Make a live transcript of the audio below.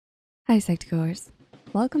Hi Psych2Goers,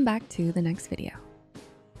 welcome back to the next video.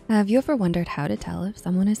 Have you ever wondered how to tell if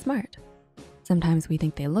someone is smart? Sometimes we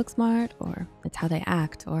think they look smart, or it's how they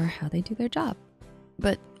act or how they do their job.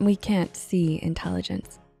 But we can't see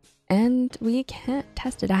intelligence, and we can't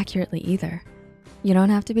test it accurately either. You don't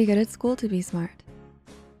have to be good at school to be smart.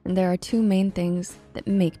 And there are two main things that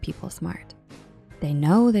make people smart. They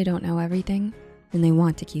know they don't know everything, and they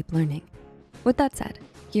want to keep learning. With that said,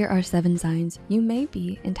 here are 7 signs you may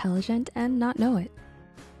be intelligent and not know it.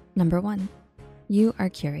 Number 1, you are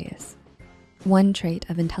curious. One trait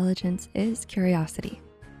of intelligence is curiosity.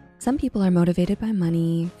 Some people are motivated by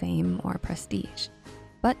money, fame, or prestige,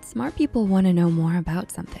 but smart people wanna know more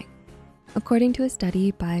about something. According to a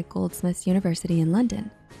study by Goldsmiths University in London,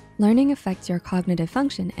 learning affects your cognitive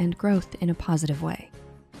function and growth in a positive way.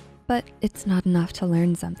 But it's not enough to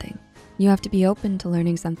learn something. You have to be open to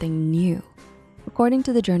learning something new. According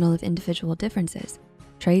to the Journal of Individual Differences,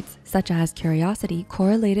 traits such as curiosity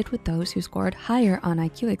correlated with those who scored higher on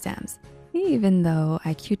IQ exams, even though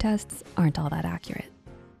IQ tests aren't all that accurate.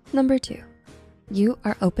 Number 2, you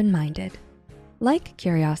are open-minded. Like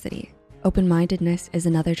curiosity, open-mindedness is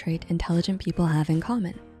another trait intelligent people have in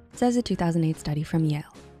common, says a 2008 study from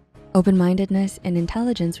Yale. Open-mindedness in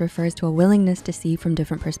intelligence refers to a willingness to see from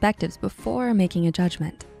different perspectives before making a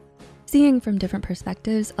judgment. Seeing from different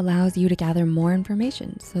perspectives allows you to gather more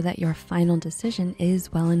information so that your final decision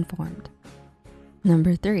is well-informed.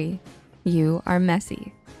 Number 3, you are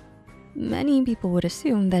messy. Many people would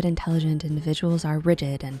assume that intelligent individuals are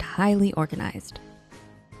rigid and highly organized.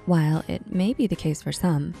 While it may be the case for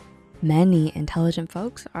some, many intelligent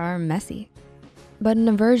folks are messy. But an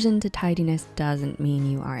aversion to tidiness doesn't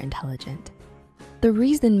mean you are intelligent. The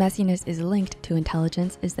reason messiness is linked to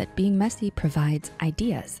intelligence is that being messy provides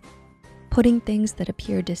ideas. Putting things that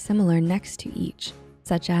appear dissimilar next to each,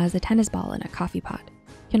 such as a tennis ball in a coffee pot,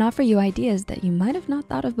 can offer you ideas that you might have not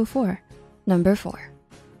thought of before. Number 4,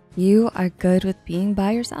 you are good with being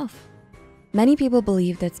by yourself. Many people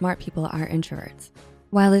believe that smart people are introverts.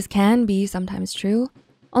 While this can be sometimes true,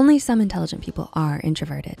 only some intelligent people are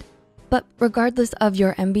introverted. But regardless of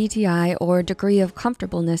your MBTI or degree of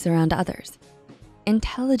comfortableness around others,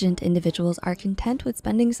 intelligent individuals are content with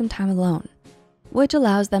spending some time alone, which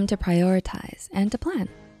allows them to prioritize and to plan.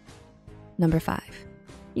 Number 5,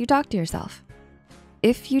 you talk to yourself.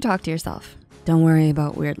 If you talk to yourself, don't worry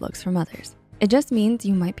about weird looks from others. It just means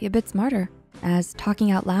you might be a bit smarter, as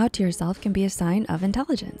talking out loud to yourself can be a sign of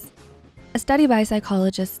intelligence. A study by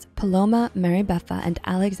psychologists Paloma Maribeffa and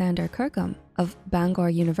Alexander Kirkham of Bangor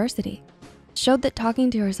University showed that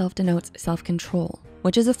talking to yourself denotes self-control,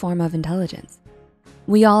 which is a form of intelligence.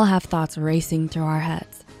 We all have thoughts racing through our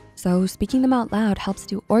heads, so speaking them out loud helps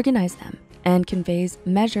to organize them and conveys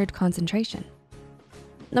measured concentration.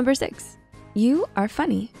 Number 6, you are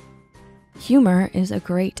funny. Humor is a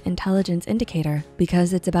great intelligence indicator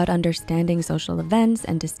because it's about understanding social events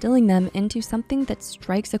and distilling them into something that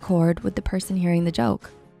strikes a chord with the person hearing the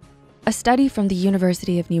joke. A study from the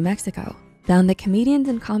University of New Mexico found that comedians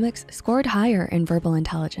and comics scored higher in verbal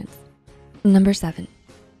intelligence. Number 7,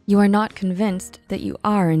 you are not convinced that you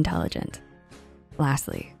are intelligent.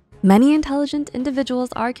 Lastly, many intelligent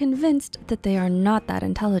individuals are convinced that they are not that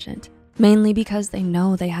intelligent, mainly because they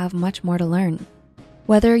know they have much more to learn.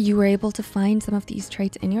 Whether you were able to find some of these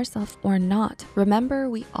traits in yourself or not, remember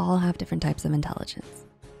we all have different types of intelligence.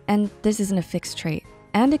 And this isn't a fixed trait,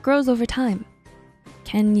 and it grows over time.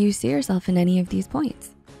 Can you see yourself in any of these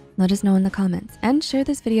points? Let us know in the comments and share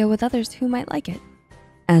this video with others who might like it.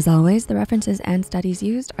 As always, the references and studies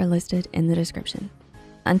used are listed in the description.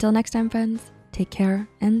 Until next time, friends, take care,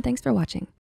 and thanks for watching.